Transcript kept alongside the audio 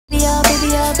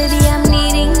baby, I'm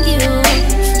needing you.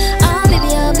 Oh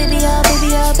baby, oh baby, oh baby,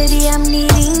 oh baby, I'm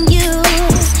needing you.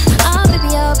 Oh baby,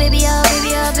 oh baby, oh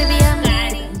baby, oh baby, I'm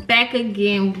needing you. Back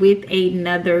again with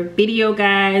another video,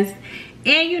 guys.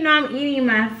 And you know, I'm eating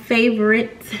my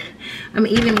favorite. I'm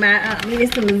eating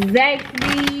some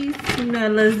Zaxby's, you know, a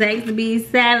little Zaxby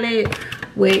salad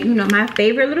with, you know, my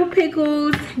favorite little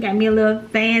pickles. Got me a little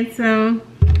Phantom.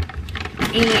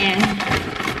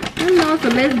 And, you know, so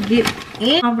let's get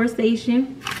in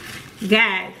conversation.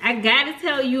 Guys, I gotta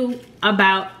tell you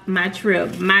about my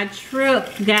trip. My trip,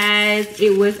 guys,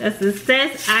 it was a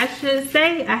success, I should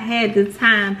say. I had the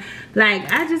time.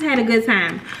 Like, I just had a good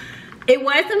time. It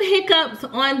was some hiccups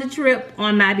on the trip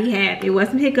on my behalf. It was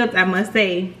some hiccups, I must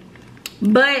say.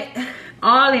 But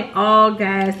all in all,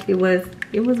 guys, it was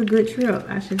a good trip,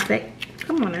 I should say.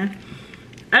 Come on now.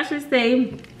 I should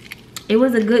say it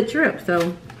was a good trip.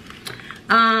 So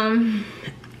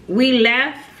we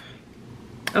left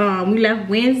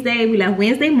Wednesday. We left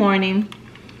Wednesday morning.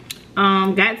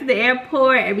 Got to the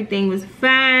airport, everything was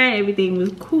fine, everything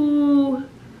was cool.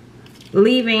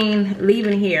 Leaving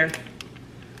here.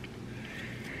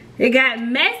 It got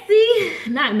messy,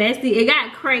 not messy, it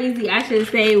got crazy, I should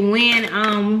say, when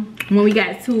we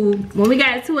got to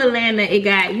Atlanta. It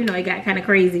got, you know, it got kind of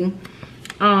crazy.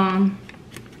 Guys,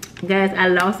 I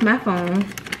lost my phone.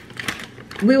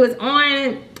 We was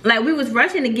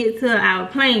rushing to get to our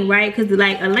plane, right? Because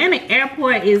like Atlanta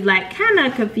airport is like kind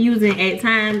of confusing at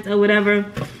times or whatever.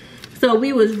 So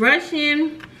we was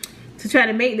rushing to try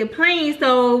to make the plane.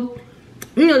 So,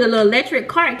 you know, the little electric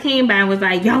cart came by and was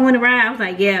like, y'all want to ride? I was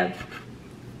like, yeah.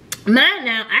 Mine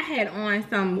now, I had on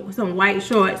some white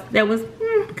shorts that was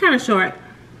kind of short.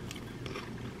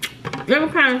 They were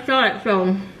kind of short,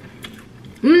 so,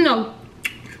 you know,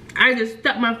 I just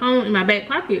stuck my phone in my back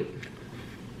pocket.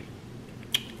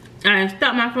 I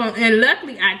stuck my phone, and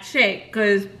luckily I checked,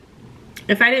 because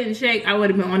if I didn't check, I would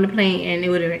have been on the plane and it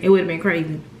would have been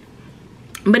crazy.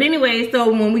 But anyway,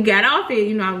 so when we got off it,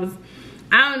 you know,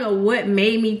 I don't know what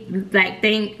made me like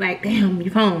think like, damn,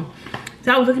 your phone.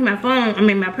 So I was looking at my phone, I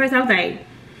mean my purse. I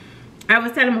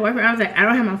was telling my boyfriend, I was like, I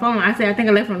don't have my phone. I said, I think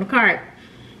I left it on the cart.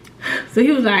 So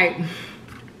he was like,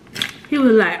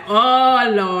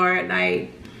 oh Lord,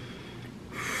 like,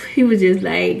 he was just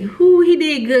like, he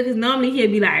did good, because normally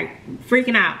he'd be like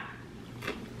freaking out.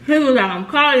 He was like, I'm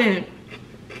calling,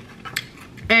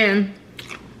 and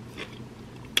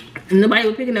nobody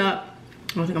was picking up.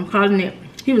 I was like, I'm calling it.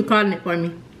 He was calling it for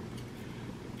me.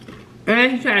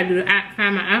 And he tried to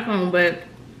find my iPhone, but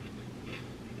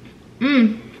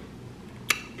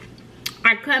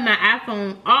I cut my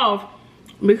iPhone off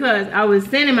because I was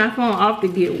sending my phone off to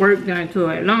get work done to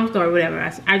it. Long story, whatever.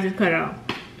 I just cut it off.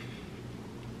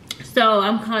 So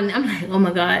I'm calling, I'm like, oh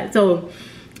my God. So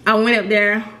I went up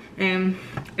there and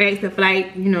asked the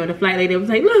flight, you know, the flight lady was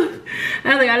like, look.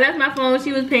 I was like, I left my phone.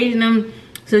 She was paging them.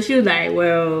 So she was like,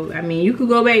 well, I mean, you could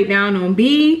go back down on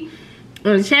B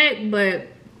or check, but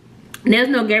there's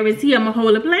no guarantee I'm gonna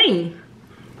hold the plane.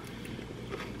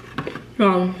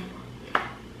 So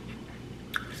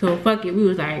fuck it. We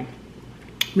was like,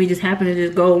 we just happened to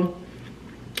just go,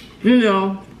 you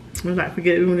know. I was like,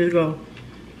 forget it, we'll just go.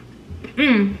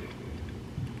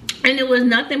 And it was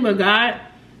nothing but God.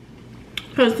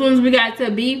 Because as soon as we got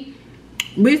to B,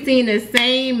 we seen the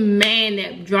same man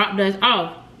that dropped us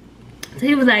off. So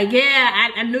he was like,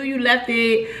 yeah, I knew you left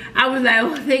it. I was like,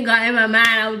 oh, thank God. In my mind,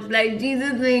 I was like,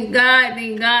 Jesus, thank God,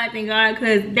 thank God, thank God.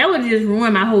 Because that would just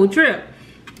ruin my whole trip.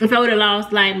 If I would have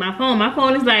lost, like, my phone. My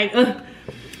phone is like,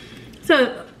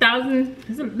 so,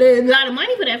 there's a lot of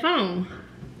money for that phone.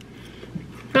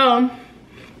 So,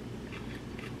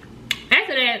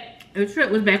 after that, the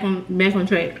trip was back on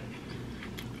track.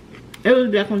 It was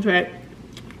back on track.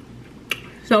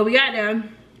 So, we got there.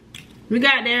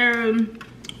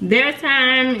 Their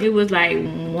time, it was like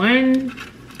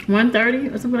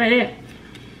 1:30 or something like that.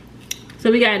 So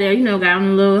we got there, you know, got on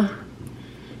a little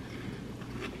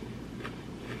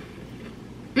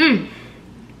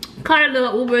caught a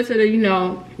little Uber to the, you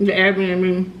know, the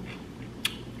Airbnb.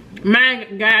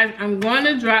 Guys, I'm going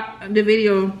to drop the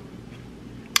video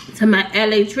to my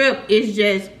LA trip. It's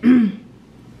just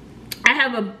I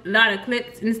have a lot of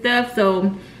clips and stuff,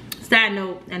 so side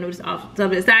note, I know this is off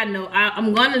subject. Side note,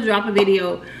 I'm gonna drop a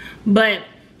video, but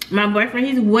my boyfriend,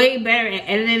 he's way better at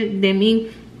editing than me,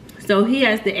 so he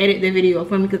has to edit the video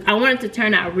for me because I want it to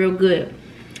turn out real good.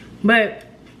 But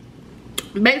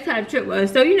back to our trip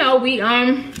was, so you know, we got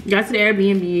to the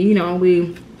Airbnb, you know,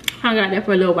 we hung out there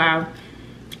for a little while.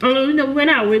 You know, we went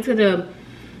out, went to the,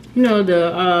 you know,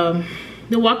 the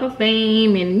Walk of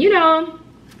Fame, and you know,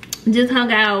 just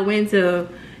hung out, went to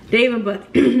Dave and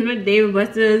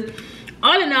Buster's.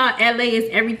 all in all, LA is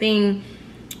everything,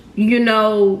 you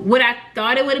know, what I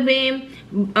thought it would have been.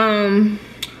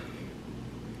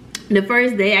 The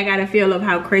first day I got a feel of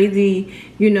how crazy,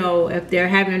 you know, if they're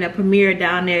having a premiere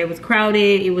down there, it was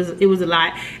crowded, it was a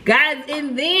lot, guys.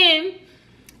 And then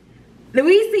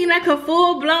we seen like a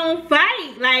full-blown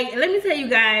fight. Like, let me tell you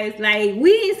guys, like,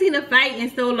 we ain't seen a fight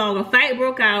in so long. A fight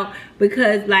broke out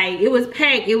because like it was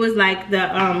packed. It was like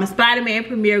the Spider-Man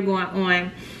premiere going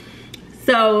on.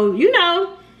 So, you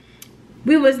know,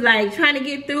 we was like trying to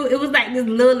get through. It was like this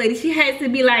little lady, she had to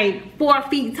be like 4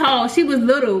 feet tall. She was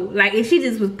little, like, and she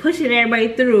just was pushing everybody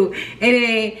through. And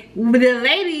then the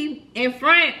lady in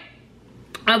front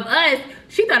of us,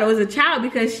 she thought it was a child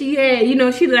because she had, you know,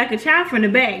 she looked like a child from the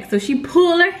back. So she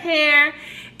pulled her hair,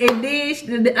 and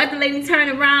then the other lady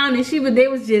turned around, and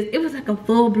it was like a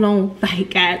full-blown fight,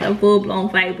 guys. A full-blown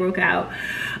fight broke out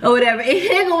or whatever. And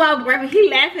here go my brother, he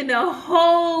laughing the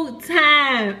whole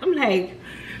time. I'm like,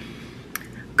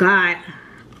 God.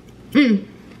 That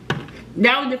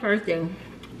was the first day.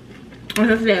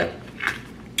 As I said,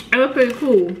 it was pretty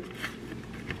cool.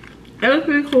 It was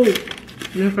pretty cool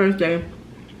the first day.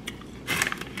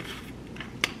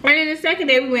 And then the second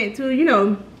day we went to, you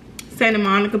know, Santa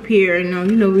Monica Pier. You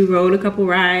know, we rode a couple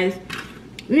rides.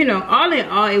 You know, all in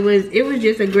all, it was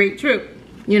just a great trip.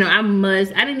 You know, I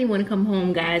didn't even want to come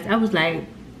home, guys. I was like,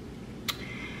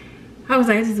 I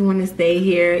just want to stay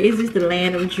here. It's just the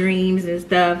land of dreams and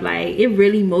stuff. Like, it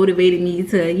really motivated me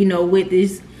to, you know, with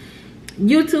this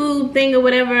YouTube thing or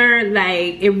whatever,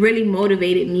 like, it really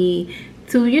motivated me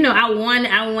to, you know, I want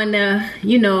to,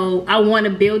 you know, I want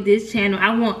to build this channel.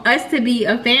 I want us to be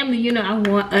a family, you know, I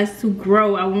want us to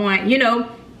grow. I want, you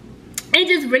know, it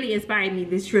just really inspired me,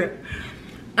 this trip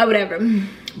or whatever.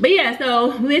 But yeah,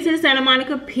 so we went to the Santa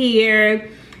Monica Pier,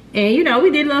 and, you know,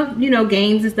 we did little, you know,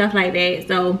 games and stuff like that.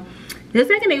 So the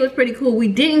second day was pretty cool. We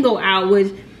didn't go out,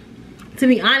 which, to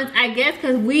be honest, I guess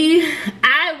because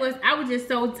I was just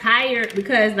so tired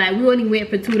because, like, we only went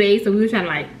for 2 days, so we were trying to,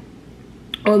 like,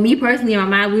 or me personally, in my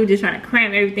mind, we were just trying to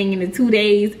cram everything into 2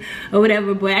 days or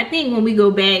whatever. But I think when we go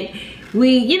back,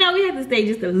 you know, we have to stay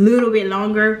just a little bit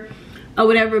longer or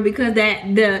whatever, because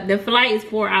the flight is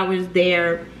 4 hours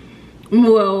there.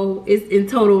 Well, it's in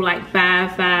total like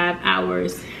five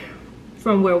hours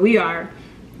from where we are.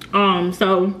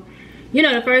 So, you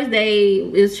know, the first day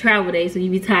is travel day, so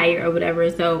you be tired or whatever.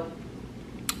 So,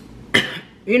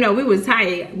 you know, we was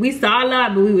tired. We saw a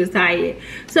lot, but we was tired.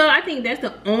 So I think that's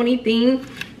the only thing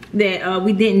that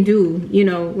we didn't do, you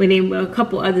know, when there were a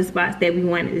couple other spots that we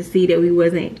wanted to see that we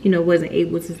wasn't, you know, wasn't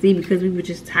able to see because we were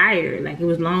just tired. Like, it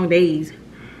was long days.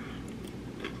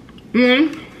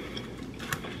 And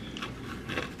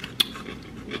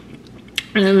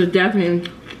it was definitely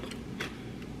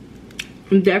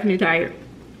tired.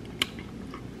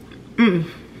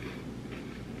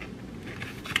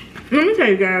 Let me tell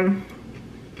you guys,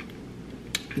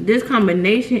 this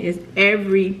combination is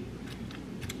everything.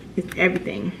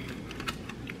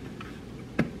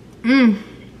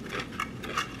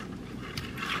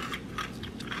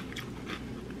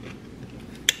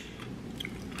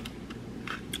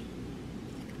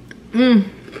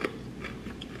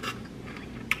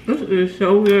 This is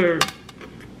so good.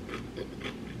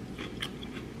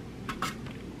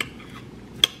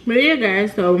 But yeah,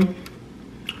 guys, so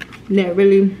that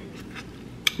really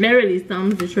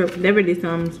sums the trip. That really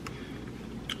sums,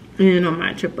 you know,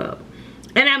 my trip up.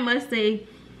 And I must say,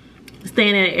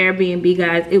 staying at an Airbnb,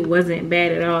 guys, it wasn't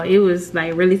bad at all. It was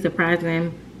like really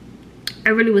surprising. I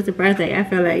really was surprised. Like, I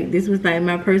felt like this was like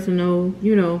my personal,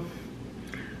 you know,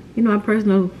 my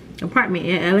personal apartment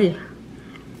in LA.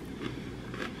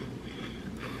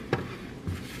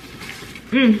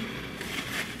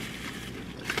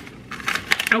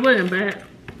 It wasn't bad.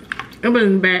 It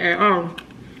wasn't bad at all.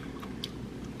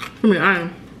 I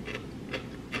mean,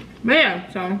 but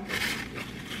yeah, so.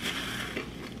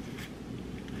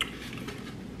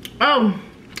 Oh,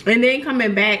 and then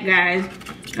coming back, guys.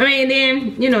 I mean,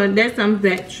 then, you know, that sums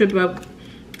that trip up.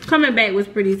 Coming back was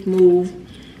pretty smooth,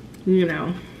 you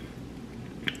know.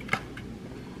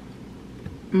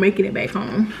 Making it back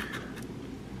home.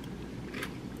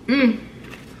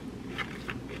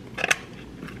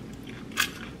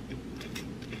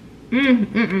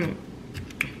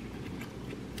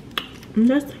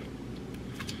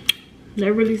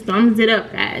 That really sums it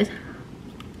up, guys.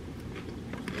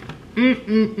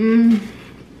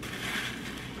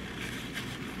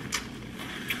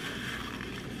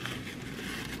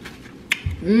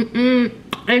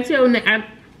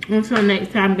 Until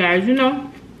next time, guys, you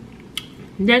know,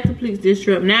 that completes this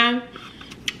trip. Now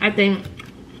I think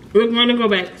we're gonna go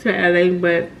back to LA,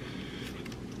 but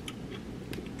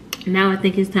now I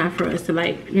think it's time for us to,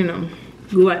 like, you know,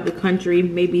 go out the country.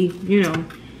 Maybe, you know,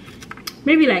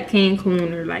 maybe like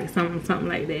Cancun or like something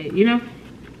like that, you know.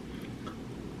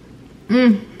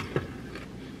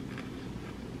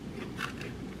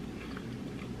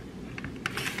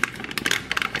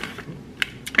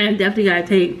 I definitely gotta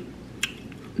take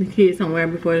the kids somewhere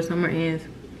before the summer ends.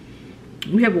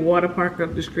 We have a water park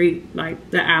up the street,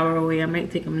 like the hour away. I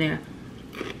might take them there.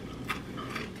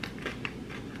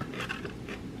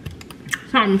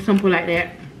 Something simple like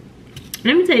that.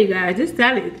 Let me tell you guys, this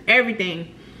salad is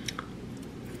everything.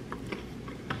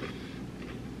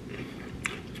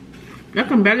 I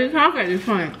can barely talk at this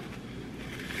point.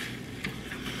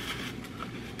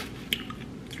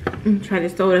 Let me try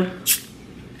this soda.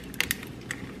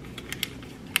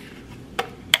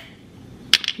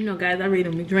 You know, guys, I really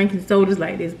don't be drinking sodas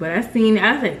like this, but I was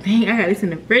like, dang, I got this in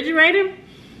the refrigerator.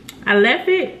 I left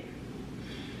it.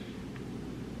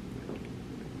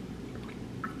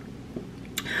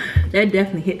 That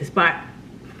definitely hit the spot.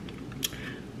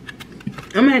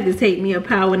 I'm gonna have to take me a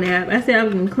power nap. I said I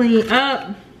was gonna clean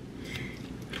up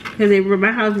because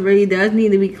my house really does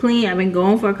need to be clean. I've been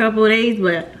gone for a couple of days,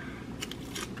 but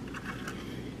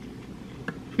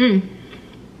I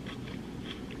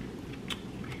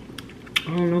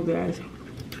don't know, guys.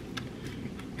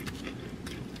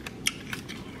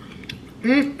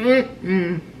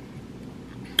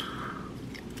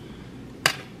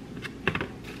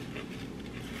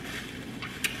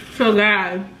 So,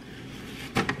 guys,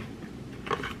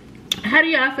 how do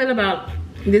y'all feel about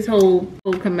this whole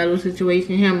Carmelo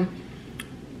situation? Him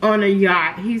on a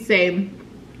yacht. He said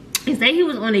he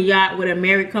was on a yacht with a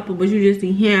married couple, but you just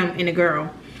see him and a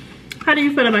girl. How do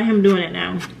you feel about him doing it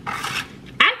now?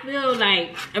 I feel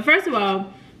like, first of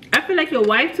all, I feel like your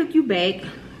wife took you back.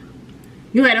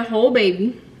 You had a whole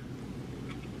baby.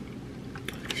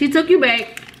 She took you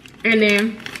back, and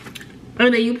then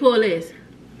you pull this.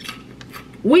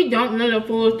 We don't know the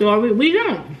full story. We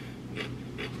don't.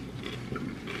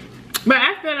 But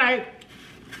I feel like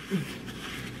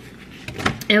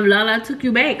if Lala took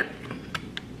you back,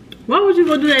 why would you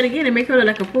go do that again and make her look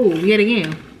like a fool yet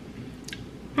again?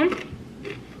 Huh?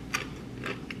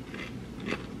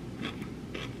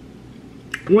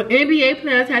 What NBA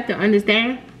players have to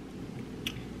understand,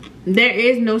 there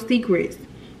is no secrets.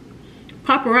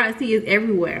 Paparazzi is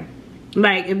everywhere.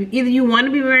 Like, if either you want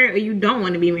to be married or you don't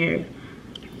want to be married.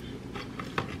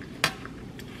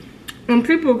 And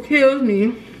people kills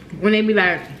me when they be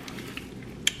like,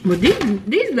 well,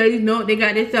 these ladies know what they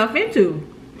got themselves into.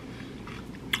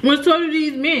 Well, so do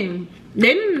these men.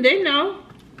 They know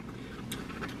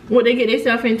what they get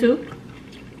themselves into.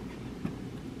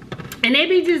 And they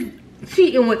be just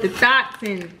cheating with the thoughts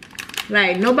and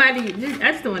like nobody,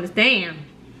 I just don't understand.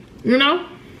 You know?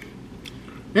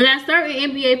 And like certain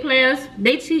NBA players,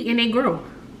 they cheat and they grow.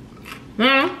 You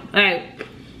know? Like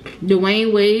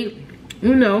Dwayne Wade,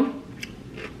 you know.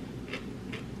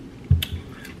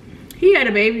 He had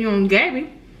a baby on Gabby,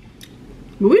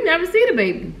 but we never see the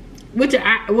baby, which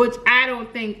I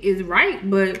don't think is right,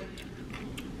 but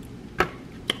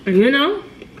you know.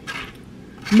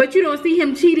 But you don't see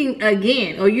him cheating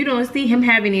again, or you don't see him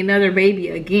having another baby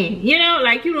again. You know,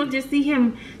 like you don't just see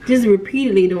him just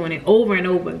repeatedly doing it over and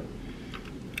over.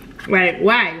 Like,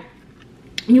 why?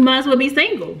 You might as well be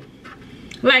single.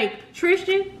 Like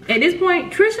Tristan, at this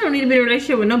point, Tristan don't need to be in a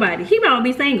relationship with nobody. He might well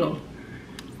be single.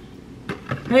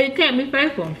 He can't be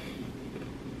faithful.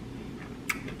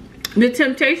 The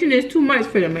temptation is too much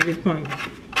for them at this point.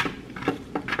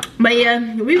 But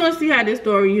yeah, we're gonna see how this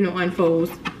story, you know, unfolds.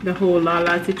 The whole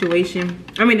Lala situation.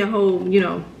 I mean, the whole, you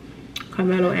know,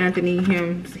 Carmelo Anthony,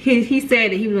 him. He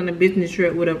said that he was on a business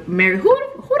trip with a married. Who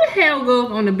the hell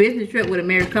goes on a business trip with a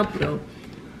married couple though?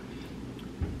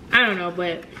 I don't know,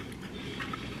 but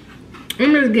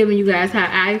I'm just giving you guys how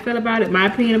I feel about it, my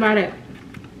opinion about it.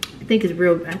 I think it's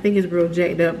real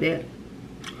jacked up that,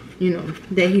 you know,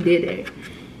 that he did that.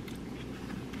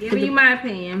 Giving you my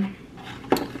opinion.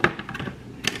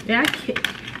 Yeah,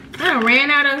 I done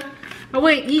ran out of, I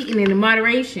wasn't eating in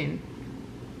moderation.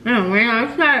 I done ran out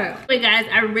of time. But guys,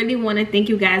 I really want to thank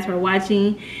you guys for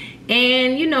watching.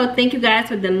 And, you know, thank you guys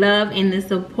for the love and the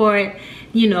support.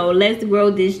 You know, let's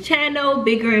grow this channel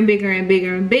bigger and bigger and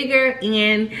bigger and bigger.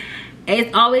 And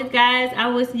as always, guys, I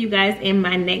will see you guys in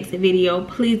my next video.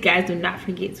 Please, guys, do not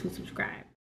forget to subscribe.